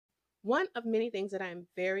One of many things that I'm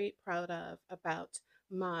very proud of about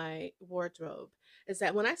my wardrobe is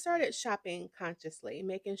that when I started shopping consciously,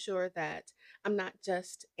 making sure that I'm not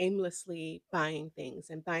just aimlessly buying things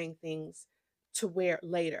and buying things to wear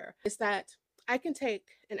later, is that I can take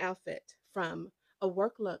an outfit from a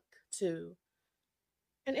work look to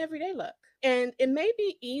an everyday look. And it may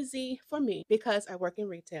be easy for me because I work in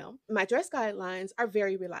retail. My dress guidelines are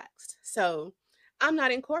very relaxed. So I'm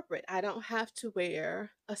not in corporate. I don't have to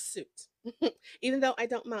wear a suit, even though I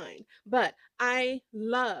don't mind. But I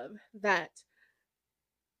love that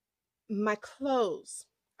my clothes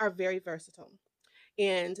are very versatile.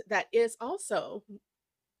 And that is also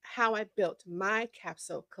how I built my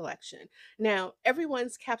capsule collection. Now,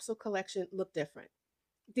 everyone's capsule collection look different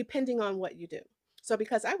depending on what you do. So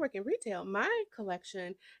because I work in retail, my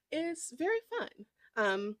collection is very fun.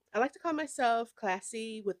 I like to call myself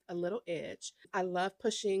classy with a little edge. I love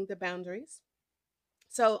pushing the boundaries.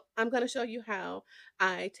 So I'm going to show you how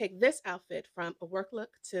I take this outfit from a work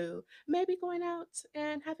look to maybe going out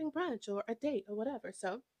and having brunch or a date or whatever.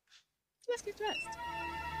 So let's get dressed.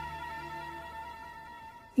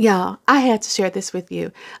 Y'all, I had to share this with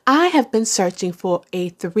you. I have been searching for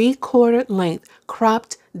a 3/4 length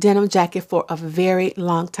cropped denim jacket for a very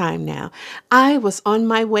long time now. I was on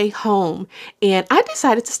my way home and I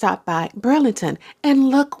decided to stop by Burlington, and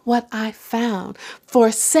look what I found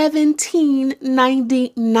for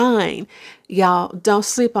 $17.99. Y'all, don't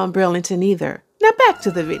sleep on Burlington either. Now back to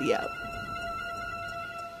the video.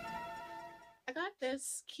 I got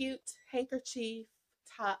this cute handkerchief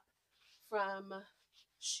top from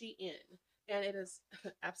SHEIN, and it is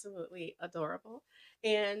absolutely adorable.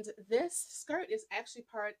 And this skirt is actually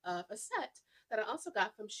part of a set that I also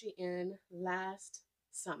got from SHEIN last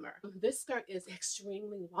summer. This skirt is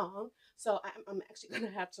extremely long, so I'm actually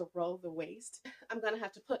going to have to roll the waist. I'm going to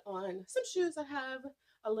have to put on some shoes that have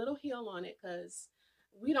a little heel on it because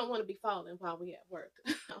we don't want to be falling while we're at work.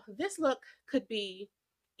 This look could be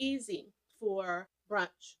easy for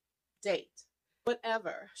brunch, date,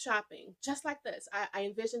 whatever, shopping, just like this. I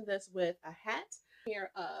envision this with a hat, a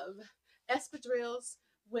pair of espadrilles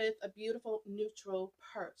with a beautiful neutral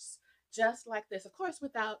purse, just like this. Of course,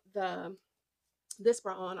 without this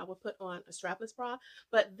bra on, I would put on a strapless bra,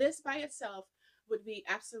 but this by itself would be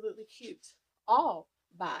absolutely cute, all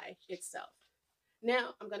by itself.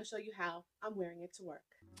 Now, I'm going to show you how I'm wearing it to work.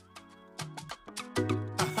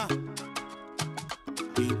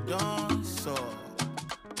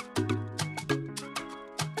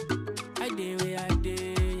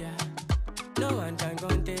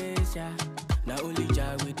 Now only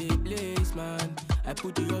Jah with the place, man. I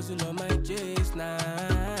put the hustle on my chest now.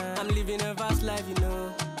 I'm living a fast life, you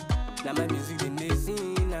know. Now my music in the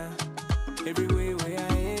scene now. Everywhere where I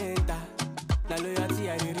enter, now loyalty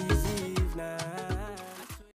I need